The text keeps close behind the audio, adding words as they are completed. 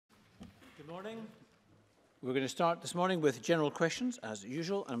morning. We're going to start this morning with general questions, as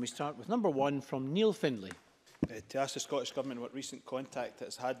usual, and we start with number 1 from Neil Findlay. To ask the Scottish Government what recent contact it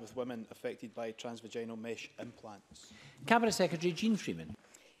has had with women affected by transvaginal mesh implants. Cabinet Secretary Jean Freeman.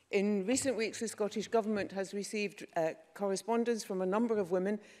 In recent weeks, the Scottish Government has received correspondence from a number of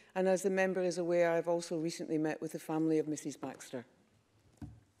women, and as the member is aware, I've also recently met with the family of Mrs Baxter.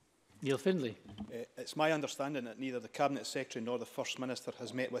 Neil Findlay. It's my understanding that neither the Cabinet Secretary nor the First Minister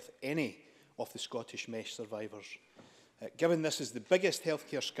has met with any of the Scottish mesh survivors. Given this is the biggest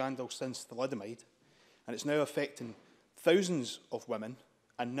healthcare scandal since thalidomide, and it's now affecting thousands of women,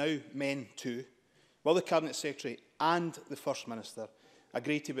 and now men too, will the Cabinet Secretary and the First Minister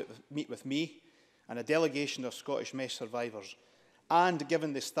agree to meet with me and a delegation of Scottish mesh survivors? And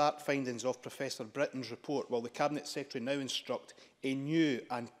given the start findings of Professor Britton's report, will the Cabinet Secretary now instruct a new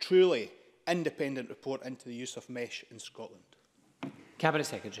and truly independent report into the use of mesh in Scotland? Cabinet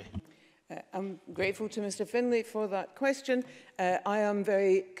Secretary. I'm grateful to Mr Findlay for that question. I am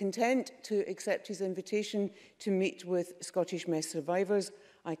very content to accept his invitation to meet with Scottish mesh survivors.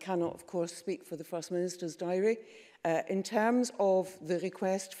 I cannot, of course, speak for the First Minister's diary. In terms of the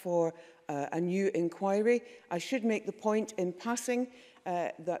request for a new inquiry, I should make the point in passing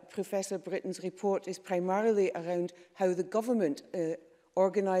that Professor Britton's report is primarily around how the government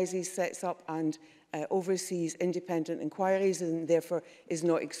organises, sets up and oversees independent inquiries, and therefore is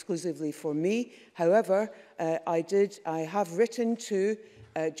not exclusively for me. However, I have written to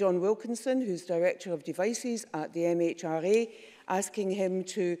John Wilkinson, who's Director of Devices at the MHRA, asking him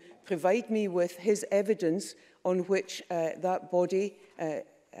to provide me with his evidence on which that body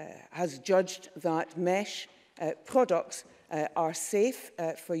has judged that mesh products are safe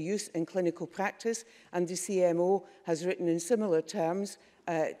for use in clinical practice, and the CMO has written in similar terms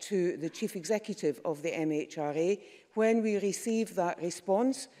to the Chief Executive of the MHRA. When we receive that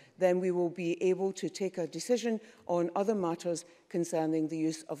response, then we will be able to take a decision on other matters concerning the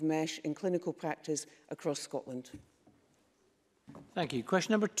use of mesh in clinical practice across Scotland. Thank you.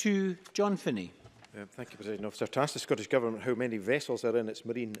 Question number 2, John Finney. Thank you, President Officer. To ask the Scottish Government how many vessels are in its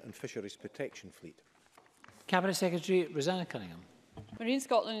marine and fisheries protection fleet. Cabinet Secretary Rosanna Cunningham. Marine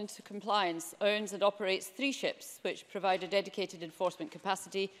Scotland into Compliance owns and operates 3 ships which provide a dedicated enforcement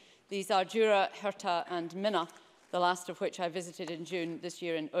capacity. These are Jura, Herta and Minna, the last of which I visited in June this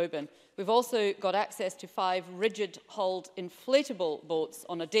year in Oban. We've also got access to 5 rigid-hulled inflatable boats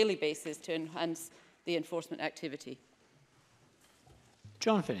on a daily basis to enhance the enforcement activity.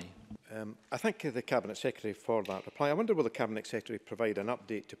 John Finney. I thank the Cabinet Secretary for that reply. I wonder will the Cabinet Secretary provide an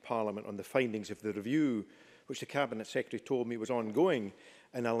update to Parliament on the findings of the review which the Cabinet Secretary told me was ongoing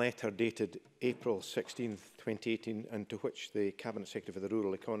in a letter dated April 16, 2018, and to which the Cabinet Secretary for the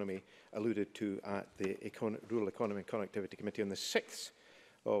Rural Economy alluded to at the Rural Economy and Connectivity Committee on the 6th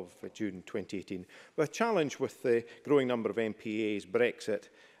of June 2018. With a challenge with the growing number of MPAs, Brexit,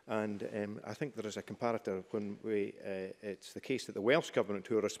 and I think there is a comparator when it's the case that the Welsh Government,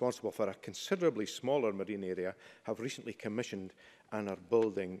 who are responsible for a considerably smaller marine area, have recently commissioned and are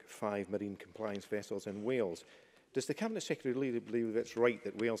building 5 marine compliance vessels in Wales. Does the Cabinet Secretary really believe it's right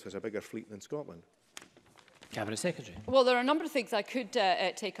that Wales has a bigger fleet than Scotland? Cabinet Secretary. Well, there are a number of things I could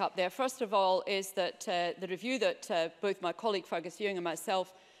take up there. First of all is that the review that both my colleague Fergus Ewing and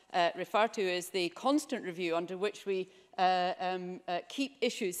myself refer to is the constant review under which we keep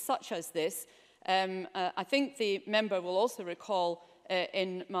issues such as this. I think the member will also recall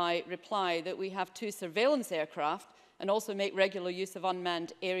in my reply that we have 2 surveillance aircraft and also make regular use of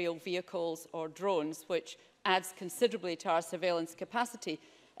unmanned aerial vehicles or drones, which adds considerably to our surveillance capacity.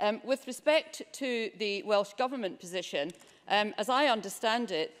 With respect to the Welsh Government position, as I understand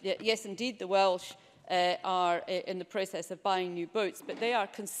it, yes, indeed, the Welsh are in the process of buying new boats, but they are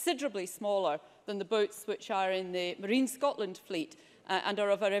considerably smaller than the boats which are in the Marine Scotland fleet and are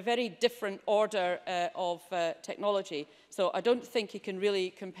of a very different order of technology. So I don't think you can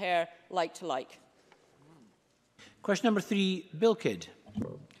really compare like to like. Question number 3, Bill Kidd.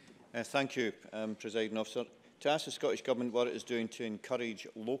 Thank you, Presiding Officer. To ask the Scottish Government what it is doing to encourage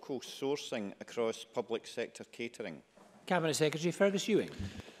local sourcing across public sector catering. Cabinet Secretary Fergus Ewing.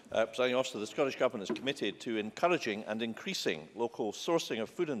 Presiding Officer, the Scottish Government is committed to encouraging and increasing local sourcing of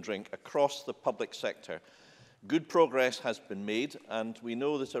food and drink across the public sector. Good progress has been made, and we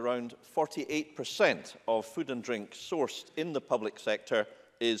know that around 48% of food and drink sourced in the public sector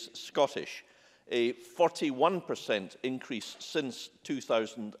is Scottish, a 41% increase since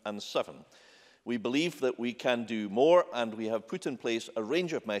 2007. We believe that we can do more, and we have put in place a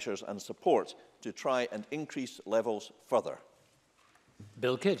range of measures and support to try and increase levels further.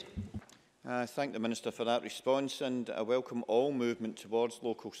 Bill Kidd. I thank the Minister for that response, and I welcome all movement towards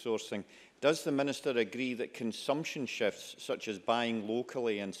local sourcing. Does the Minister agree that consumption shifts, such as buying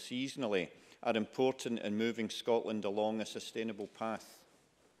locally and seasonally, are important in moving Scotland along a sustainable path?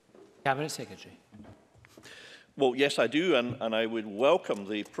 Cabinet Secretary. Well, yes, I do, and I would welcome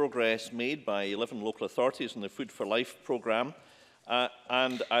the progress made by 11 local authorities in the Food for Life programme.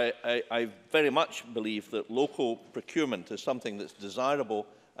 And I very much believe that local procurement is something that's desirable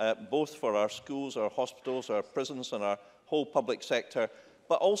both for our schools, our hospitals, our prisons and our whole public sector,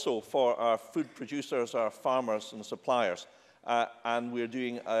 but also for our food producers, our farmers and suppliers. And we're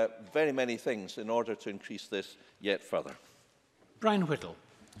doing very many things in order to increase this yet further. Brian Whittle.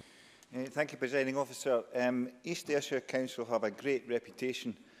 Thank you, Presiding Officer. East Ayrshire Council have a great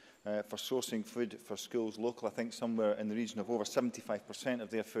reputation for sourcing food for schools local. I think somewhere in the region of over 75%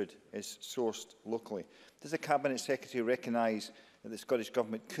 of their food is sourced locally. Does the Cabinet Secretary recognise that the Scottish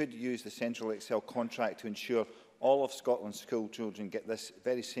Government could use the Central Excel contract to ensure all of Scotland's school children get this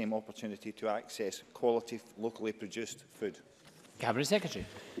very same opportunity to access quality, locally produced food? Cabinet Secretary.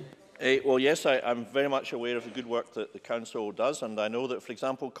 Well, yes, I'm very much aware of the good work that the Council does, and I know that, for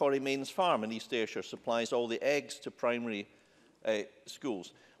example, Corrie Mains Farm in East Ayrshire supplies all the eggs to primary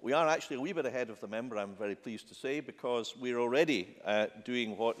schools. We are actually a wee bit ahead of the member, I'm very pleased to say, because we're already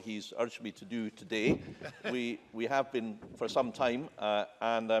doing what he's urged me to do today. We have been for some time,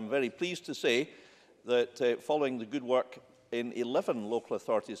 and I'm very pleased to say that following the good work in 11 local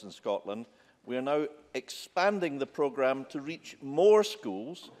authorities in Scotland, we are now expanding the programme to reach more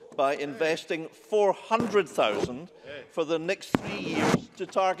schools by investing £400,000 for the next 3 years to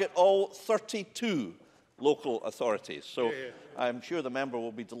target all 32 local authorities. So I'm sure the member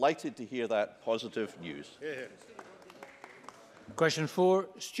will be delighted to hear that positive news. Question 4,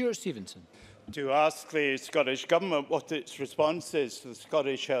 Stuart Stevenson. To ask the Scottish Government what its response is to the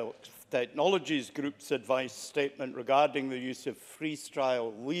Scottish Health Technologies Group's advice statement regarding the use of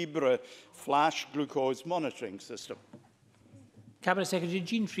Freestyle Libre flash glucose monitoring system. Cabinet Secretary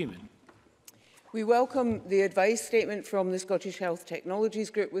Jean Freeman. We welcome the advice statement from the Scottish Health Technologies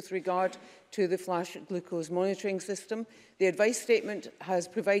Group with regard to the flash glucose monitoring system. The advice statement has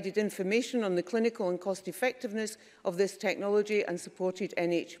provided information on the clinical and cost effectiveness of this technology and supported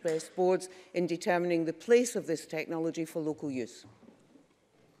NHS boards in determining the place of this technology for local use.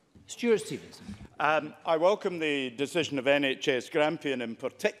 Stuart Stevenson. I welcome the decision of NHS Grampian in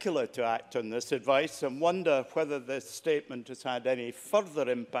particular to act on this advice and wonder whether this statement has had any further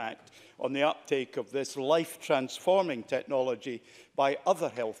impact on the uptake of this life-transforming technology by other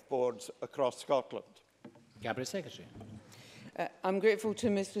health boards across Scotland. Cabinet Secretary. I'm grateful to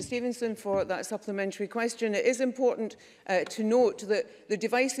Mr Stevenson for that supplementary question. It is important to note that the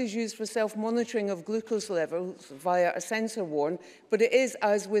device is used for self-monitoring of glucose levels via a sensor worn, but it is,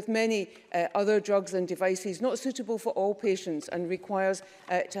 as with many other drugs and devices, not suitable for all patients and requires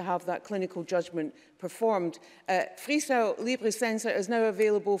to have that clinical judgment performed. Freestyle Libre sensor is now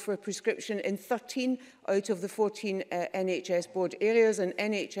available for prescription in 13 out of the 14 NHS board areas, and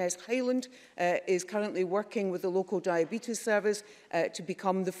NHS Highland is currently working with the local diabetes service to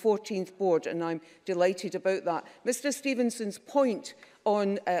become the 14th board, and I'm delighted about that. Mr Stevenson's point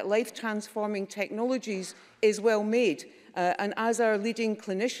on life-transforming technologies is well made, and as our leading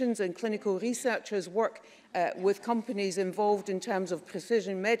clinicians and clinical researchers work with companies involved in terms of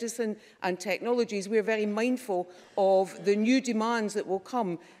precision medicine and technologies, we are very mindful of the new demands that will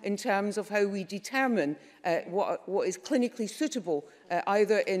come in terms of how we determine what is clinically suitable,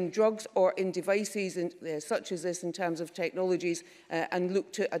 either in drugs or in devices such as this in terms of technologies, and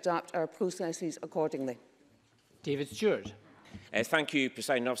look to adapt our processes accordingly. David Stewart. Thank you,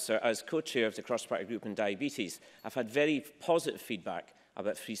 Presiding Officer. As co-chair of the Cross-Party Group on Diabetes, I've had very positive feedback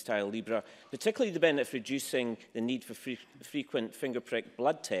about Freestyle Libre, particularly the benefit of reducing the need for frequent finger prick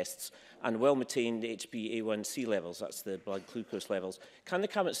blood tests and well-maintained HbA1c levels, that's the blood glucose levels. Can the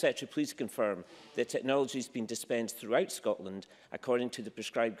Cabinet Secretary please confirm that technology has been dispensed throughout Scotland according to the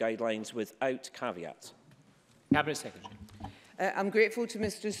prescribed guidelines without caveats? Cabinet Secretary. I'm grateful to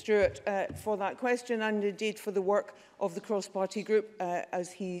Mr Stewart for that question and indeed for the work of the cross-party group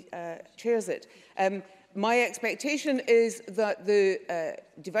as he chairs it. My expectation is that the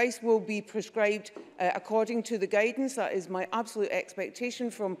device will be prescribed according to the guidance. That is my absolute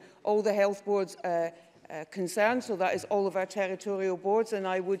expectation from all the health boards concerned, so that is all of our territorial boards, and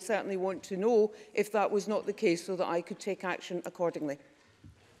I would certainly want to know if that was not the case so that I could take action accordingly.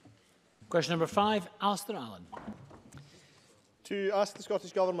 Question number 5, Alistair Allen. To ask the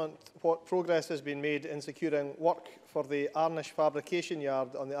Scottish Government what progress has been made in securing work for the Arnish fabrication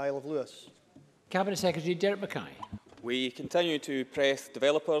yard on the Isle of Lewis. Cabinet Secretary Derek Mackay. We continue to press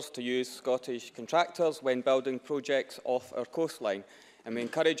developers to use Scottish contractors when building projects off our coastline, and we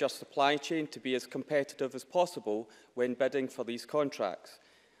encourage our supply chain to be as competitive as possible when bidding for these contracts.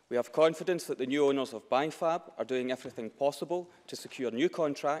 We have confidence that the new owners of BIFAB are doing everything possible to secure new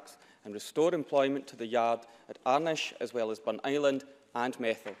contracts and restore employment to the yard at Arnish, as well as Burn Island and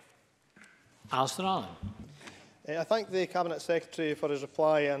Methil. Alistair Allen. I thank the Cabinet Secretary for his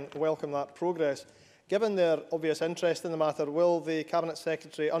reply and welcome that progress. Given their obvious interest in the matter, will the Cabinet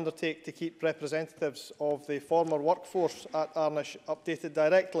Secretary undertake to keep representatives of the former workforce at Arnish updated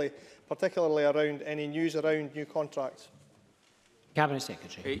directly, particularly around any news around new contracts? Cabinet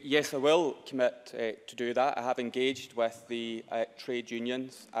Secretary. Yes, I will commit to do that. I have engaged with the trade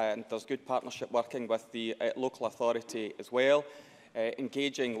unions, and there's good partnership working with the local authority as well,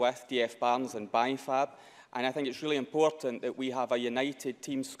 engaging with DF Barnes and BIFAB. And I think it's really important that we have a united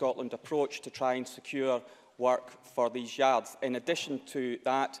Team Scotland approach to try and secure work for these yards. In addition to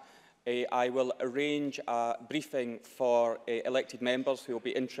that, I will arrange a briefing for elected members who will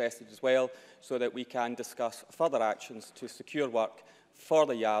be interested as well, so that we can discuss further actions to secure work for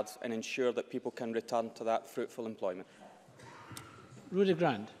the yards and ensure that people can return to that fruitful employment. Rhoda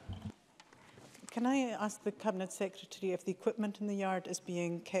Grant. Can I ask the Cabinet Secretary if the equipment in the yard is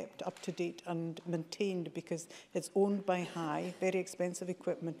being kept up to date and maintained, because it's owned by High, very expensive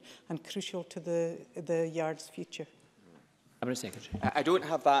equipment and crucial to the yard's future? Cabinet Secretary. I don't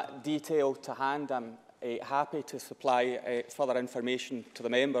have that detail to hand. I'm happy to supply further information to the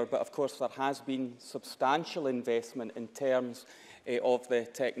member, but of course there has been substantial investment in terms of the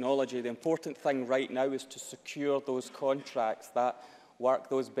technology. The important thing right now is to secure those contracts that work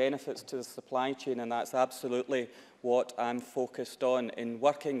those benefits to the supply chain, and that's absolutely what I'm focused on in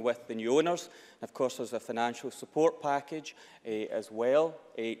working with the new owners. Of course, there's a financial support package as well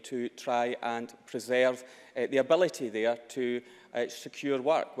to try and preserve the ability there to secure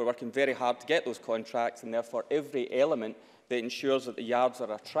work. We're working very hard to get those contracts, and therefore every element that ensures that the yards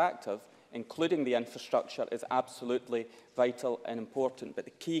are attractive, including the infrastructure, is absolutely vital and important. But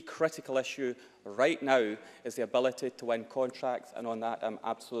the key critical issue right now is the ability to win contracts, and on that I'm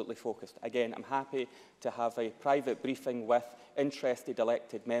absolutely focused. Again, I'm happy to have a private briefing with interested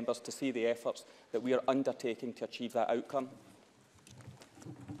elected members to see the efforts that we are undertaking to achieve that outcome.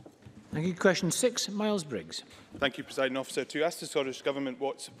 Thank you. Question 6, Miles Briggs. Thank you, Presiding Officer. To ask the Scottish Government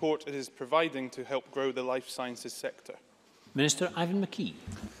what support it is providing to help grow the life sciences sector. Minister Ivan McKee.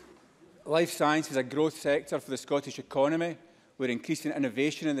 Life science is a growth sector for the Scottish economy. We're increasing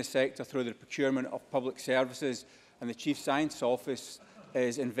innovation in the sector through the procurement of public services, and the Chief Science Office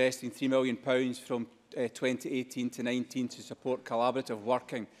is investing £3 million from 2018 to 19 to support collaborative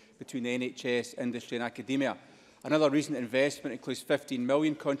working between the NHS, industry and academia. Another recent investment includes £15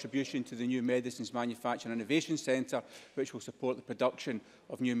 million contribution to the New Medicines Manufacturing Innovation Centre, which will support the production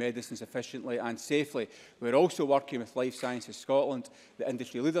of new medicines efficiently and safely. We're also working with Life Sciences Scotland, the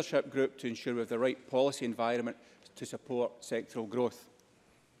industry leadership group, to ensure we have the right policy environment to support sectoral growth.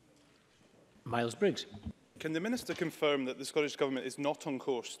 Miles Briggs. Can the Minister confirm that the Scottish Government is not on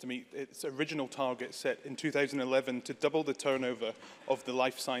course to meet its original target set in 2011 to double the turnover of the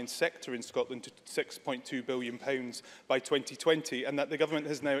life science sector in Scotland to £6.2 billion by 2020, and that the Government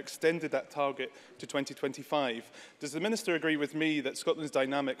has now extended that target to 2025? Does the Minister agree with me that Scotland's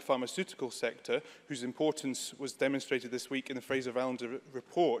dynamic pharmaceutical sector, whose importance was demonstrated this week in the Fraser-Vallender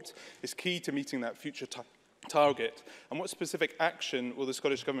report, is key to meeting that future target? And what specific action will the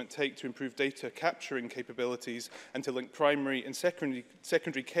Scottish Government take to improve data capturing capabilities and to link primary and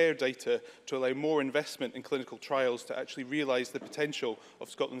secondary care data to allow more investment in clinical trials to actually realise the potential of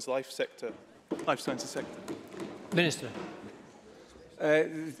Scotland's life sciences sector? Minister.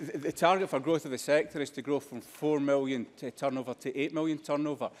 The target for growth of the sector is to grow from 4 million turnover to 8 million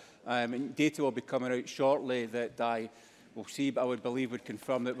turnover. And data will be coming out shortly that we'll see, but I would believe would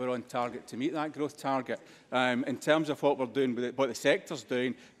confirm that we're on target to meet that growth target. In terms of what we're doing, what the sector's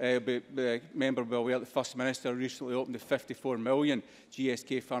doing, the member will be aware that the First Minister recently opened a £54 million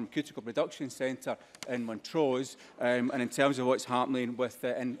GSK Pharmaceutical Production Centre in Montrose. And in terms of what's happening with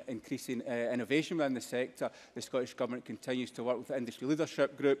increasing innovation within the sector, the Scottish Government continues to work with the Industry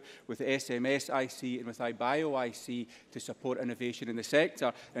Leadership Group, with the SMSIC and with IBioIC to support innovation in the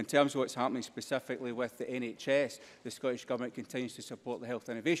sector. In terms of what's happening specifically with the NHS, the Scottish Government continues to support the Health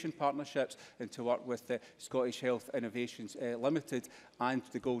Innovation Partnerships and to work with the Scottish Health Innovations Limited and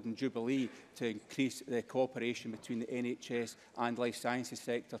the Golden Jubilee to increase the cooperation between the NHS and life sciences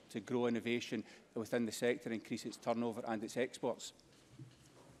sector to grow innovation within the sector and increase its turnover and its exports.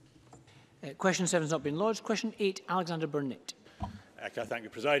 Question 7 has not been lodged. Question 8, Alexander Burnett. Thank you,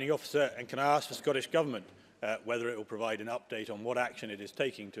 Presiding Officer. And can I ask the Scottish Government whether it will provide an update on what action it is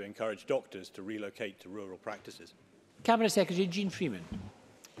taking to encourage doctors to relocate to rural practices. Cabinet Secretary Jean Freeman.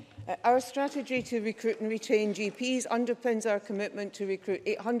 Our strategy to recruit and retain GPs underpins our commitment to recruit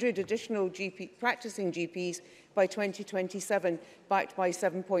 800 additional practising GPs by 2027, backed by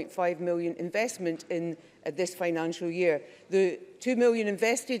 £7.5 million investment in this financial year. The £2 million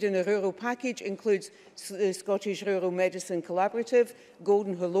invested in a rural package includes the Scottish Rural Medicine Collaborative,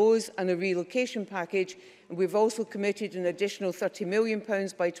 Golden Hellos and a relocation package. We've also committed an additional £30 million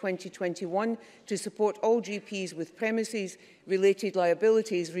by 2021 to support all GPs with premises-related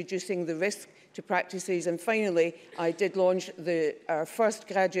liabilities, reducing the risk to practices. And finally, I did launch our first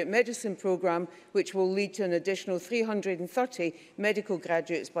graduate medicine programme, which will lead to an additional 330 medical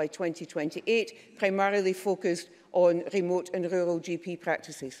graduates by 2028, primarily focused on remote and rural GP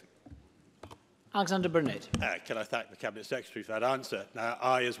practices. Alexander Burnett. Can I thank the Cabinet Secretary for that answer? Now,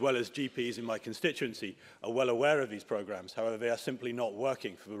 I, as well as GPs in my constituency, are well aware of these programmes. However, they are simply not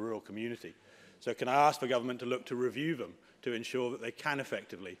working for the rural community. So can I ask the Government to look to review them to ensure that they can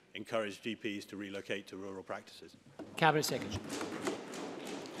effectively encourage GPs to relocate to rural practices? Cabinet Secretary.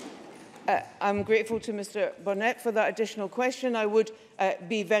 I'm grateful to Mr Burnett for that additional question. I would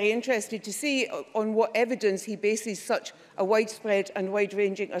be very interested to see on what evidence he bases such a widespread and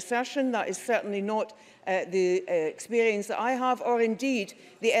wide-ranging assertion. That is certainly not the experience that I have, or indeed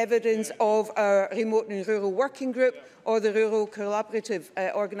the evidence of our Remote and Rural Working Group or the Rural Collaborative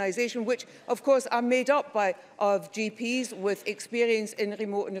organisation, which of course are made up of GPs with experience in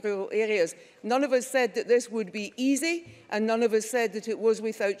remote and rural areas. None of us said that this would be easy, and none of us said that it was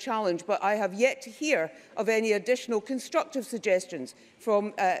without challenge, but I have yet to hear of any additional constructive suggestions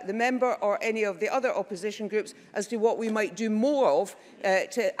from the member or any of the other opposition groups as to what we might do more of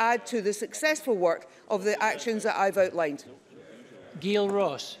to add to the successful work of the actions that I've outlined. Gail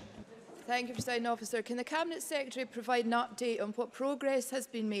Ross. Thank you, Presiding Officer. Can the Cabinet Secretary provide an update on what progress has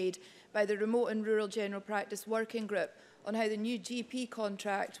been made by the Remote and Rural General Practice Working Group on how the new GP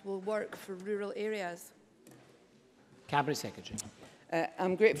contract will work for rural areas? Cabinet Secretary.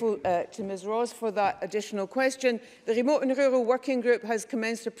 I'm grateful to Ms Ross for that additional question. The Remote and Rural Working Group has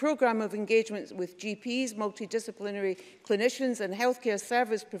commenced a programme of engagement with GPs, multidisciplinary clinicians and healthcare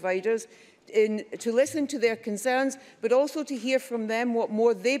service providers to listen to their concerns, but also to hear from them what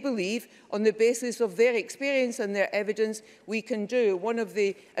more they believe on the basis of their experience and their evidence we can do. One of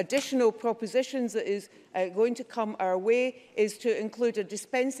the additional propositions that is going to come our way is to include a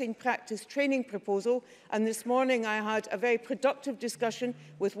dispensing practice training proposal. And this morning I had a very productive discussion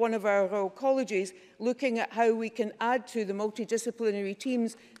with one of our rural colleges looking at how we can add to the multidisciplinary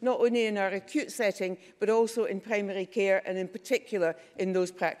teams, not only in our acute setting, but also in primary care and in particular in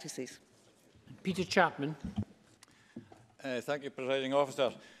those practices. Peter Chapman. Thank you, Presiding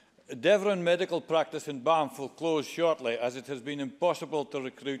Officer. Devon Medical Practice in Banff will close shortly as it has been impossible to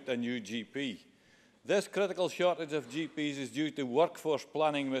recruit a new GP. This critical shortage of GPs is due to workforce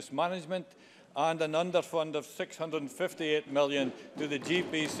planning mismanagement and an underfund of £658 million to the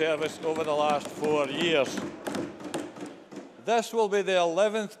GP service over the last 4 years. This will be the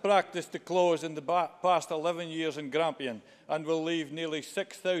 11th practice to close in the past 11 years in Grampian and will leave nearly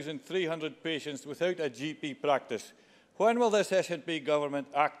 6,300 patients without a GP practice. When will this SNP government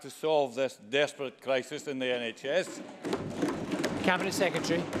act to solve this desperate crisis in the NHS? Cabinet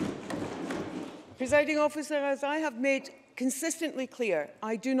Secretary. Presiding Officer, as I have made consistently clear,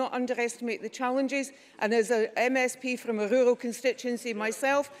 I do not underestimate the challenges, and as an MSP from a rural constituency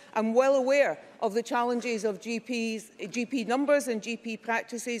myself, I'm well aware of the challenges of GP numbers and GP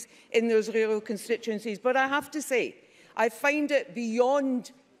practices in those rural constituencies. But I have to say, I find it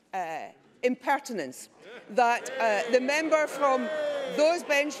beyond impertinence that the member from those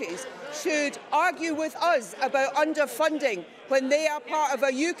benches should argue with us about underfunding when they are part of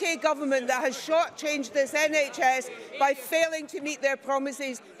a UK government that has shortchanged this NHS by failing to meet their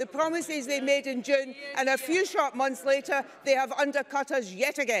promises, the promises they made in June, and a few short months later they have undercut us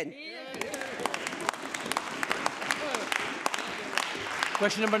yet again.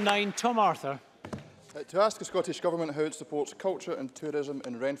 Question number 9, Tom Arthur. To ask the Scottish Government how it supports culture and tourism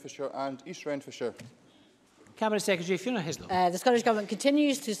in Renfrewshire and East Renfrewshire. Cabinet Secretary Fiona Hislop. The Scottish Government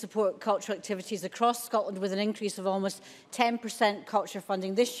continues to support cultural activities across Scotland with an increase of almost 10% culture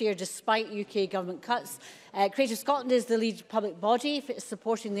funding this year, despite UK Government cuts. Creative Scotland is the lead public body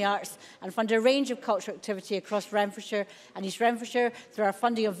supporting the arts and fund a range of cultural activity across Renfrewshire and East Renfrewshire. Through our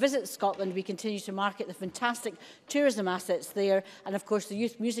funding of Visit Scotland, we continue to market the fantastic tourism assets there, and of course the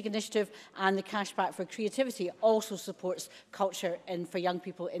Youth Music Initiative and the Cashback for Creativity also supports culture for young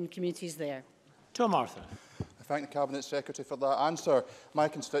people in communities there. Tom Arthur. thank the Cabinet Secretary for that answer. My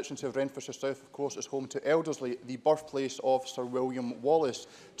constituency of Renfrewshire South, of course, is home to Elderslie, the birthplace of Sir William Wallace.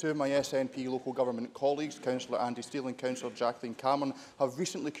 Two of my SNP local government colleagues, Councillor Andy Steele and Councillor Jacqueline Cameron, have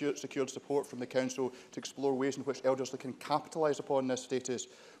recently secured support from the Council to explore ways in which Elderslie can capitalise upon this status.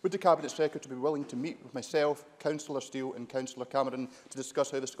 Would the Cabinet Secretary be willing to meet with myself, Councillor Steele and Councillor Cameron to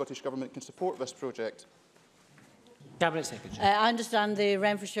discuss how the Scottish Government can support this project? Cabinet Secretary. I understand the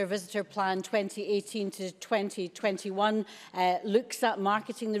Renfrewshire Visitor Plan 2018 to 2021 looks at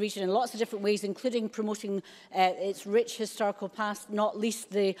marketing the region in lots of different ways, including promoting its rich historical past, not least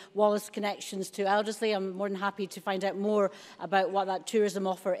the Wallace connections to Elderslie. I'm more than happy to find out more about what that tourism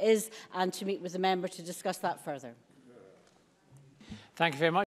offer is and to meet with the member to discuss that further. Thank you very much.